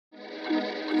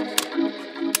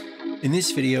In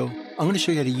this video, I'm going to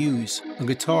show you how to use a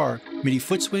guitar MIDI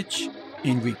Footswitch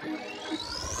in REAPER.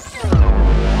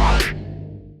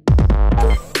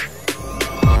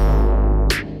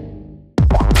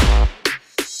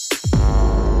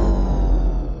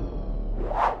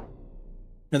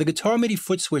 Now the guitar MIDI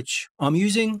Footswitch I'm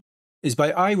using is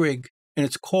by iRig and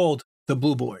it's called the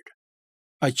Blue Board.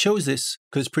 I chose this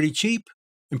because it's pretty cheap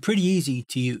and pretty easy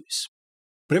to use.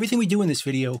 But everything we do in this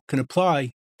video can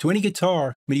apply to any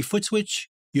guitar MIDI Footswitch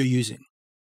you're using.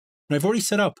 And I've already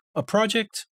set up a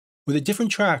project with a different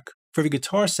track for every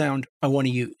guitar sound I want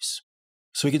to use.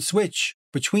 So we can switch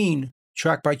between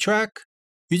track by track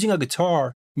using a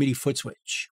guitar MIDI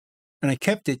Footswitch. And I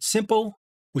kept it simple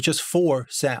with just 4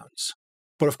 sounds.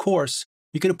 But of course,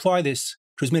 you can apply this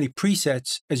to as many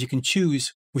presets as you can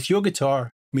choose with your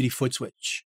guitar MIDI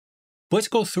Footswitch. But let's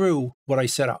go through what I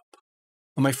set up.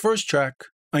 On my first track,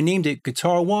 I named it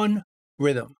Guitar 1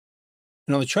 Rhythm.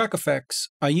 And on the track effects,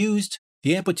 I used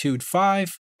the Amplitude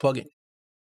 5 plugin,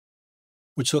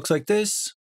 which looks like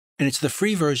this, and it's the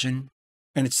free version,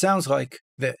 and it sounds like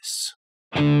this.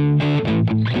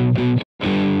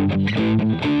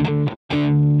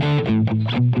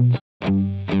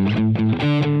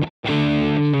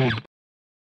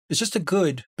 It's just a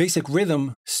good, basic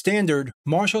rhythm, standard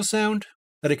Marshall sound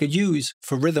that I could use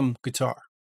for rhythm guitar.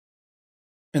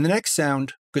 And the next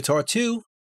sound, Guitar 2,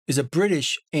 is a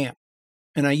British amp,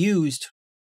 and I used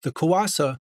the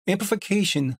Kawasa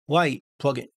Amplification Lite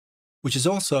plugin, which is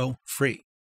also free,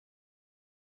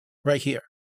 right here.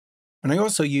 And I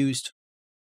also used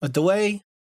a delay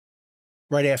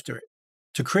right after it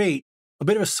to create a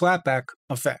bit of a slapback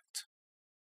effect,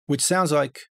 which sounds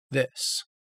like this.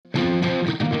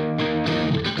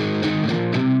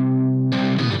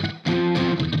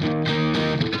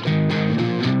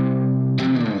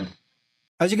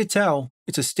 As you can tell,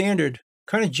 it's a standard,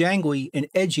 kind of jangly and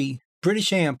edgy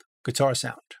British amp guitar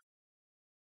sound.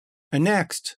 And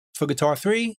next, for Guitar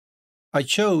 3, I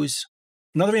chose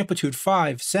another Amplitude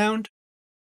 5 sound,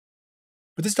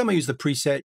 but this time I used the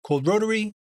preset called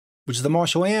Rotary, which is the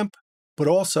Marshall amp, but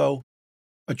also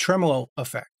a tremolo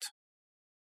effect,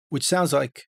 which sounds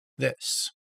like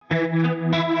this.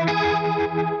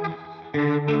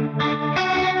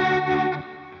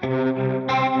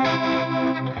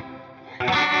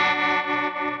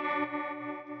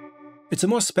 It's a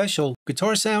more special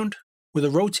guitar sound with a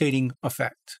rotating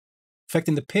effect,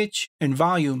 affecting the pitch and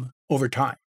volume over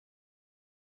time.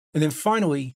 And then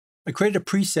finally, I created a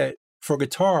preset for a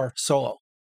guitar solo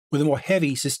with a more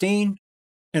heavy sustain,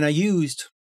 and I used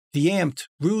the Amped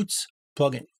Roots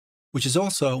plugin, which is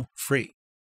also free,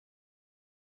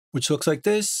 which looks like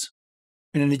this.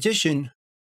 And in addition,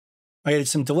 I added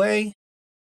some delay,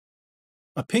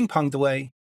 a ping pong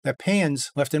delay that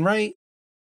pans left and right,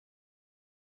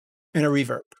 and a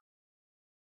reverb.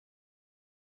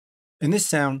 And this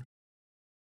sound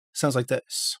sounds like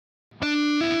this.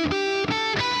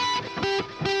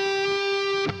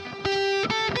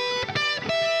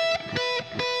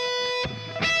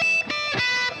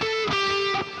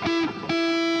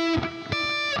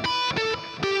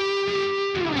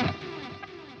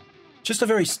 Just a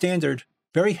very standard,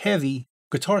 very heavy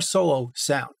guitar solo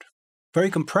sound, very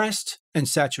compressed and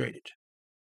saturated.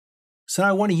 So now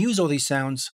I want to use all these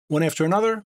sounds one after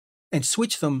another and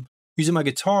switch them using my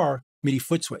guitar MIDI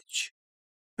Footswitch.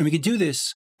 And we can do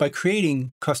this by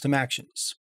creating custom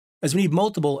actions, as we need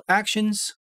multiple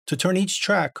actions to turn each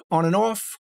track on and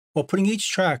off while putting each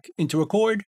track into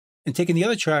record and taking the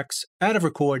other tracks out of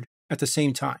record at the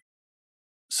same time.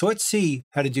 So let's see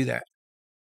how to do that.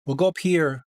 We'll go up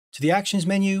here to the Actions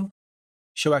menu,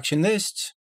 Show Action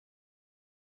List.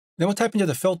 Then we'll type into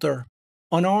the filter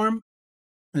Unarm.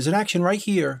 There's an action right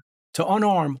here to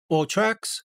unarm all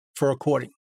tracks for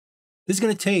recording. This is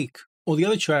going to take all the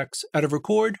other tracks out of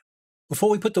record before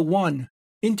we put the one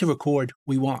into record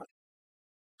we want.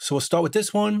 So we'll start with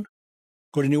this one,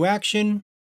 go to New Action,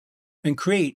 and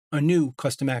create a new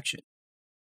custom action.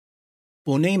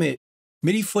 We'll name it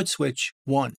MIDI Footswitch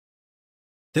 1.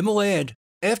 Then we'll add,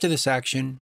 after this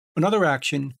action, another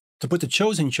action to put the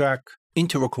chosen track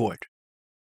into record.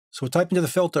 So we'll type into the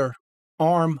filter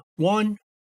Arm 1.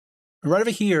 And right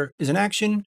over here is an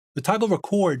action, the toggle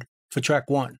record for track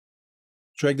 1.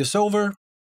 Drag this over.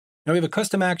 Now we have a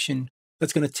custom action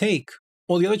that's going to take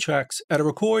all the other tracks out of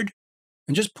record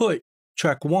and just put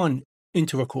track 1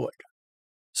 into record.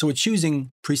 So we're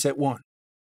choosing preset 1.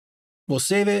 We'll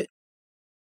save it.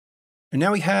 And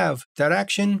now we have that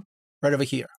action right over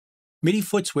here, MIDI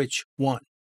Footswitch 1.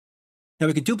 Now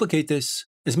we can duplicate this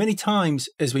as many times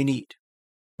as we need.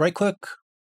 Right click,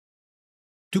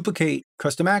 duplicate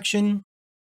custom action,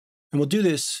 and we'll do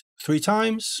this 3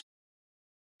 times.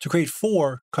 to create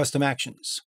 4 custom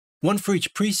actions, one for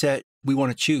each preset we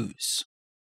want to choose.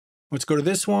 Let's go to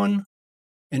this one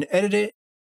and edit it.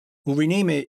 We'll rename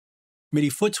it MIDI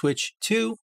Footswitch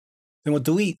 2. Then we'll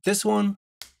delete this one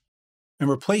and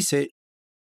replace it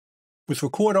with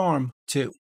Record Arm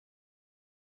 2.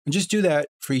 And just do that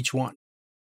for each one.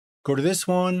 Go to this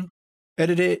one,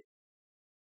 edit it,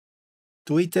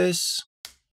 delete this,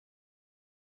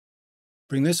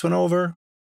 bring this one over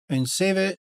and save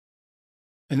it,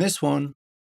 and this one.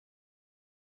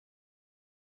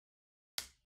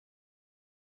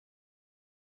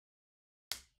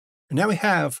 And now we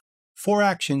have 4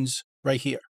 actions right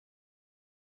here.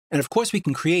 And of course we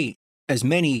can create as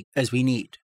many as we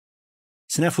need.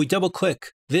 So now if we double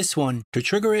click this one to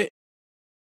trigger it,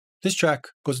 this track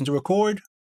goes into record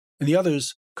and the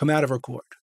others come out of record.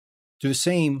 Do the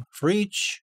same for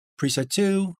each, preset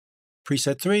 2,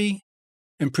 preset 3,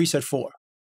 and preset 4.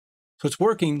 So it's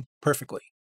working perfectly.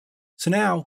 So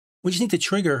now we just need to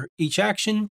trigger each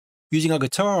action using our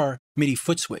guitar MIDI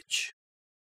Footswitch.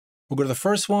 We'll go to the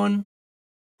first one,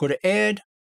 go to Add,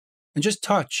 and just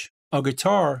touch our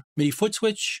guitar MIDI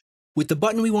Footswitch with the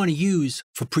button we want to use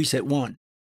for preset 1.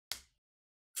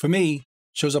 For me, it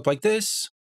shows up like this,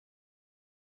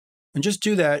 and just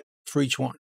do that for each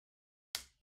one.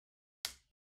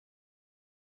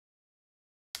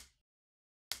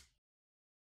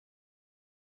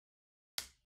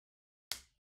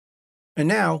 And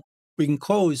now we can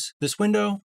close this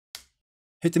window,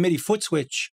 hit the MIDI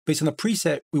Footswitch based on the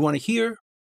preset we want to hear,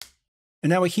 and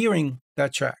now we're hearing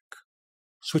that track.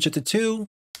 Switch it to 2,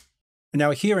 and now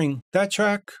we're hearing that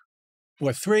track,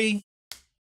 or 3,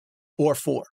 or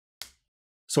 4.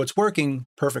 So it's working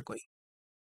perfectly.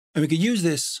 And we could use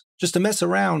this just to mess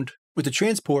around with the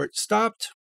transport stopped,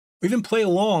 or even play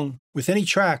along with any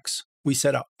tracks we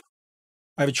set up.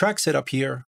 I have a track set up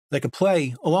here that I could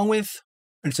play along with,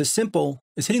 and it's as simple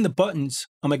as hitting the buttons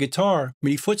on my guitar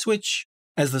MIDI Footswitch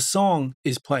as the song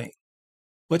is playing.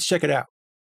 Let's check it out.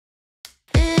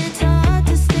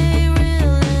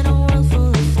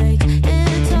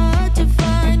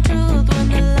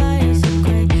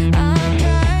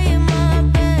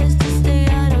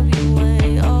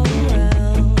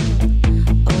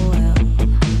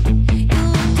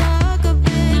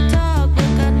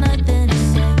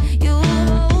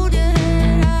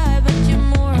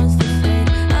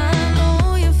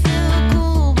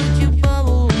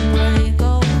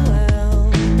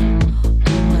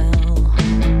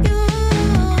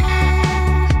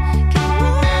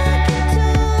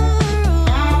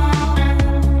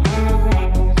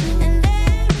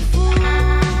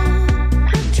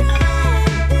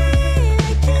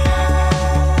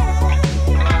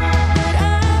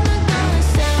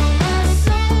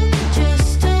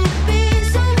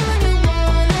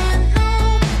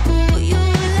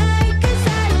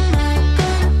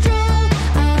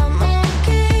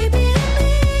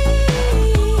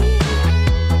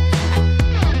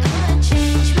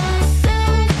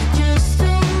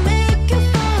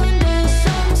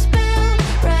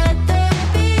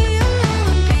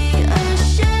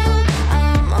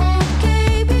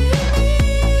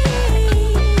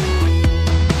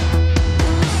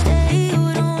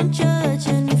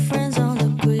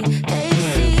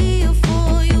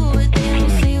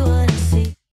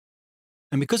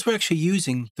 And because we're actually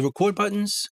using the record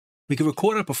buttons, we can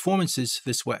record our performances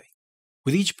this way,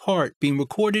 with each part being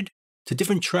recorded to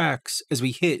different tracks as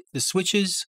we hit the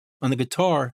switches on the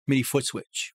guitar MIDI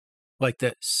Footswitch, like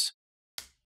this.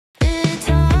 It's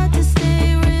hard to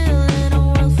stay real in a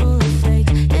world full of fake.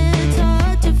 It's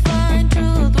hard to find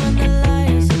truth when the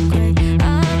lies are great.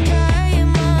 I'm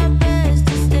trying my best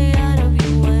to stay out of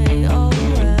your way. Oh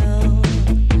well,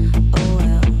 oh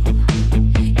well.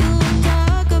 You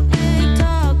talk a big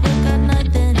talk, but got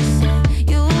nothing to say.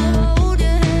 You hold your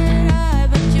head high,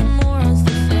 but you're morons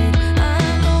to fake. I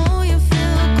know you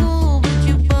feel cool, but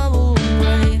you bubble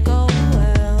away. Oh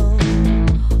well,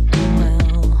 oh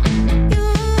well.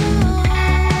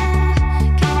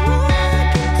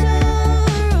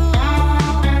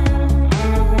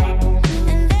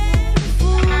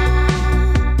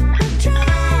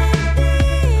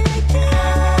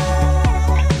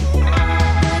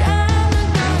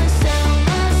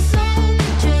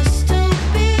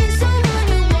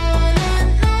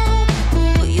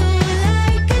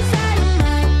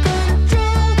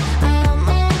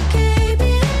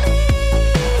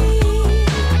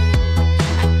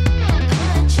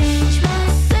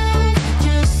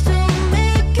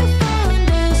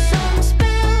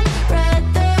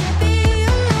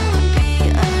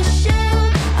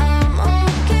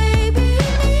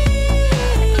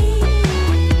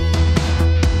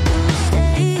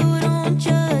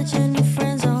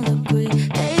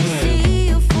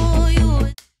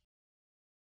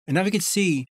 And now we can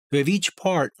see we have each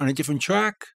part on a different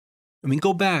track, and we can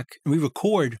go back and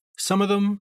re-record some of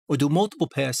them or do multiple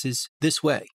passes this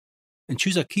way and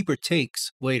choose our keeper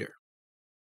takes later.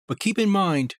 But keep in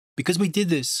mind, because we did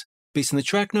this based on the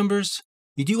track numbers,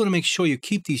 you do want to make sure you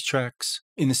keep these tracks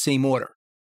in the same order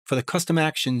for the custom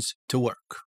actions to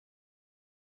work.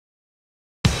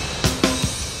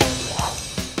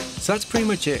 So that's pretty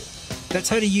much it. That's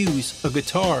how to use a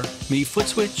guitar MIDI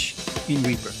Footswitch in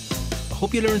Reaper. I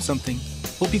hope you learned something,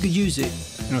 hope you could use it,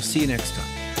 and I'll see you next time.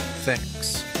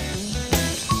 Thanks.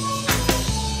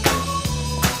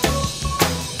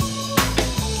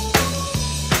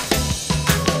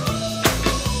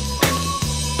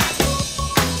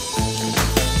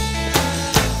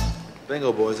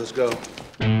 Bingo, boys, let's go.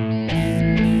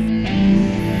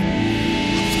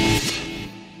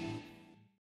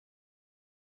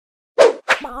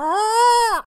 Ah!